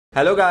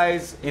Hello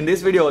guys, in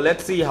this video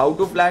let's see how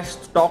to flash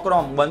stock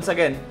ROM once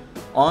again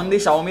on the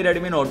Xiaomi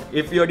Redmi Note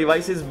if your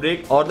device is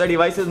brick or the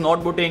device is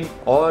not booting,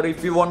 or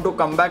if you want to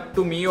come back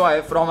to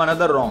MIUI from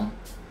another ROM.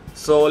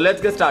 So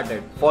let's get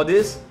started. For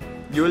this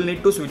you will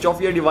need to switch off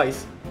your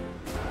device.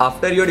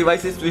 After your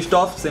device is switched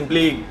off,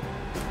 simply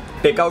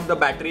take out the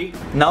battery.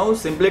 Now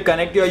simply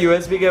connect your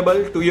USB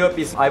cable to your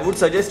PC. I would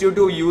suggest you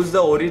to use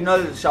the original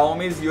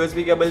Xiaomi's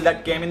USB cable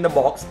that came in the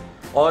box,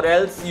 or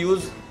else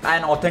use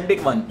an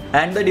authentic one,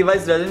 and the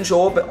device doesn't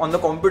show up on the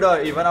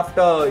computer even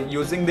after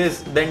using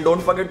this, then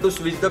don't forget to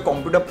switch the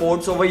computer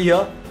ports over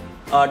here.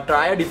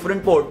 Try a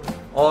different port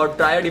or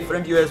try a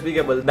different USB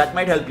cable, that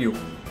might help you.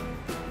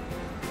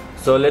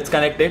 So let's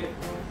connect it.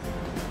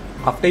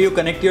 After you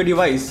connect your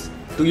device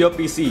to your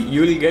PC, you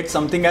will get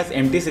something as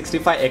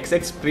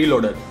MT65XX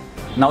preloader.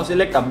 Now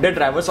select update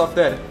driver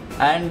software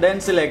and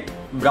then select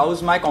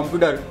browse my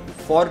computer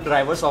for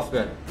driver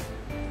software.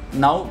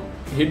 Now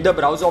hit the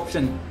browse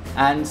option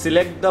and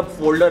select the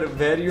folder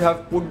where you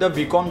have put the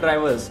VCOM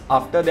drivers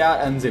after they are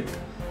unzipped.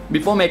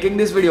 Before making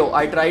this video,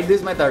 I tried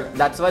this method,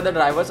 that's why the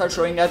drivers are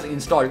showing as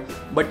installed,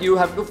 but you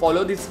have to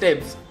follow these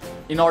steps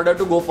in order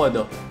to go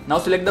further. Now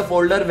select the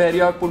folder where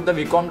you have put the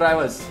VCOM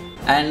drivers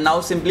and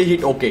now simply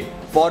hit OK.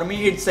 For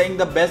me it's saying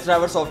the best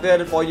driver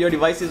software for your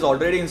device is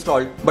already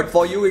installed, but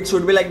for you it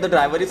should be like the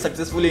driver is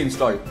successfully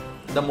installed.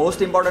 The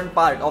most important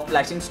part of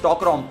flashing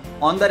stock ROM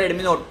on the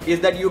Redmi Note is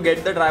that you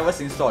get the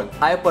drivers installed.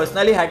 I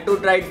personally had to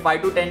try it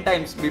 5 to 10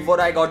 times before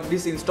I got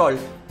this installed.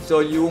 So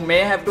you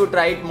may have to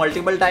try it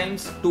multiple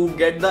times to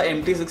get the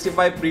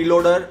MT65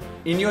 preloader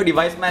in your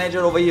device manager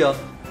over here.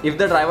 If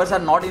the drivers are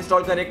not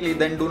installed correctly,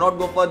 then do not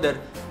go further.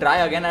 Try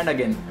again and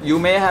again. You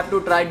may have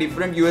to try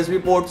different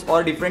USB ports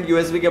or different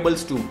USB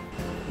cables too.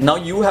 Now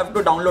you have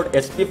to download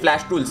SP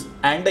Flash Tools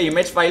and the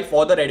image file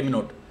for the Redmi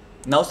Note.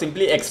 Now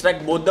simply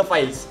extract both the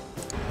files.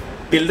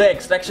 Till the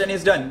extraction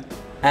is done,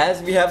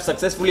 as we have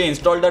successfully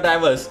installed the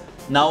drivers,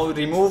 now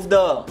remove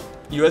the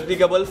USB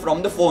cable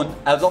from the phone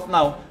as of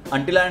now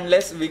until and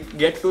unless we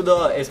get to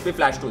the SP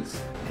Flash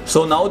Tools.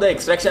 So now the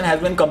extraction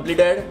has been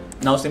completed.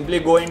 Now simply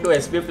go into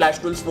SP Flash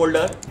Tools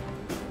folder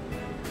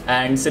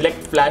and select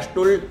Flash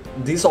Tool,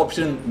 this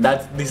option,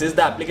 this is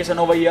the application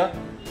over here.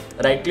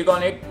 Right click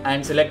on it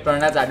and select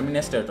Run as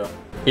Administrator.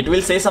 It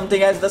will say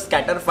something as the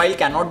scatter file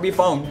cannot be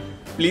found.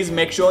 Please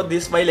make sure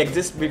this file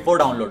exists before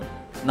download.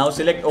 Now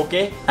select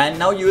OK, and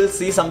now you will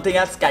see something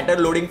as scatter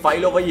loading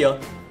file over here.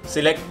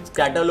 Select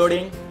scatter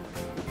loading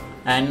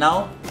and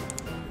now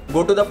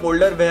go to the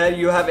folder where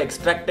you have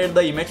extracted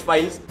the image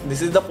files.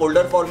 This is the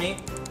folder for me.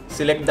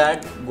 Select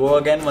that, go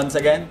again once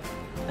again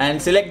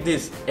and select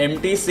this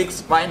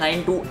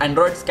MT6592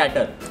 Android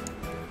scatter.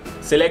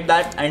 Select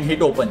that and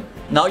hit open.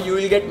 Now you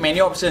will get many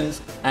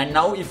options, and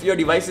now if your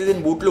device is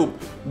in boot loop,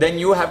 then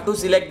you have to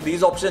select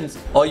these options,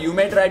 or you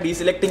may try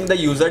deselecting the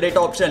user data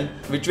option,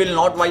 which will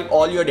not wipe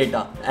all your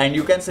data, and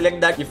you can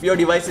select that if your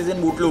device is in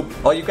boot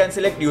loop, or you can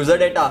select user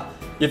data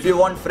if you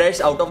want fresh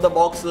out of the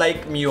box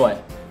like MIUI.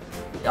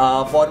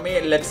 For me,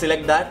 let's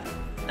select that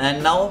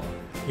and now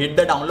hit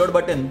the download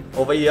button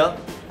over here,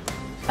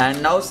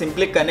 and now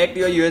simply connect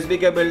your USB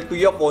cable to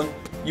your phone.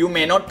 You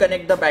may not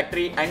connect the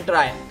battery and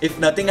try. If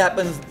nothing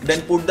happens, then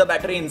put the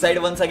battery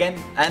inside once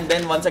again and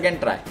then once again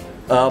try.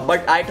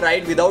 But I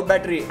tried without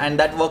battery and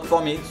that worked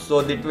for me, so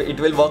it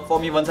will work for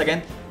me once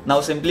again. Now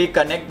simply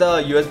connect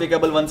the USB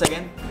cable once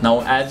again.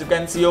 Now as you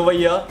can see over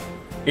here,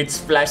 it's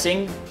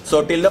flashing.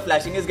 So till the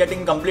flashing is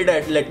getting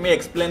completed, let me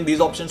explain these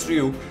options to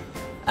you.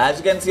 As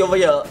you can see over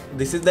here,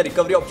 this is the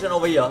recovery option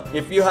over here.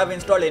 If you have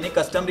installed any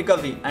custom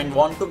recovery and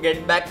want to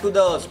get back to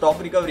the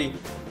stock recovery,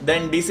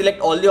 then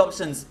deselect all the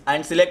options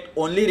and select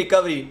only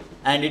recovery,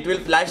 and it will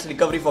flash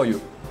recovery for you.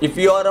 If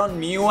you are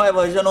on MIUI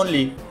version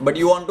only, but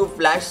you want to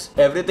flash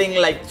everything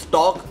like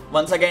stock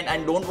once again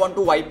and don't want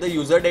to wipe the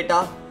user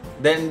data,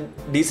 then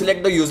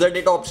deselect the user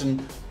data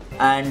option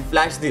and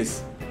flash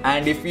this.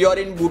 And if you are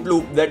in boot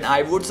loop, then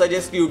I would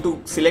suggest you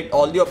to select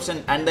all the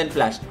options and then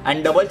flash,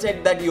 and double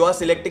check that you are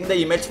selecting the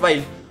image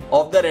file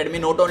of the Redmi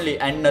Note only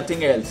and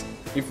nothing else.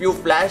 If you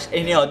flash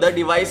any other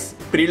device,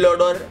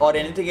 preloader or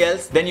anything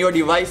else, then your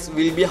device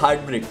will be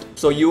hard bricked.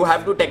 So you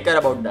have to take care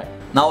about that.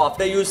 Now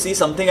after you see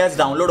something as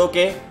download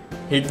OK,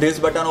 hit this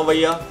button over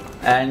here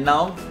and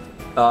now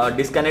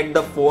disconnect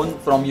the phone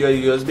from your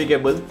USB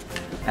cable,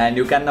 and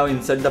you can now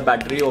insert the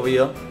battery over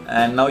here,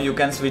 and now you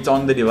can switch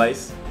on the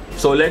device.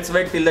 So let's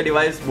wait till the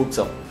device boots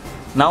up.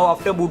 Now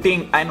after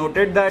booting, I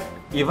noted that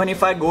even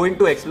if I go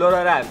into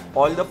Explorer app,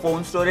 all the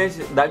phone storage,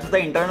 that's the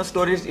internal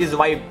storage, is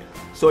wiped.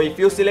 So if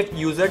you select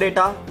user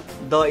data,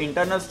 the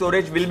internal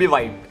storage will be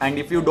wiped, and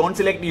if you don't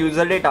select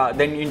user data,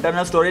 then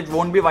internal storage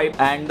won't be wiped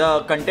and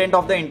the content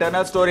of the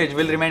internal storage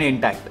will remain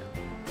intact.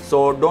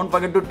 So don't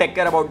forget to take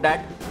care about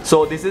that.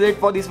 So this is it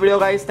for this video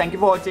guys. Thank you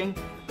for watching,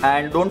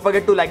 and don't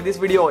forget to like this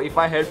video if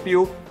I helped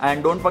you,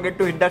 and don't forget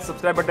to hit that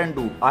subscribe button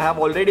too. I have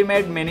already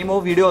made many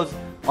more videos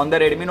on the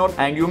Redmi Note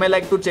and you may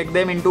like to check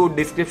them into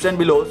description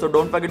below, so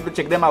don't forget to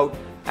check them out.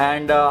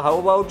 And how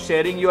about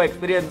sharing your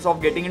experience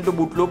of getting into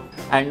Bootloop?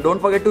 And don't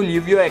forget to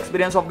leave your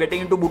experience of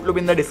getting into Bootloop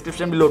in the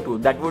description below too.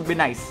 That would be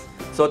nice.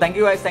 So thank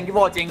you guys. Thank you for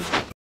watching.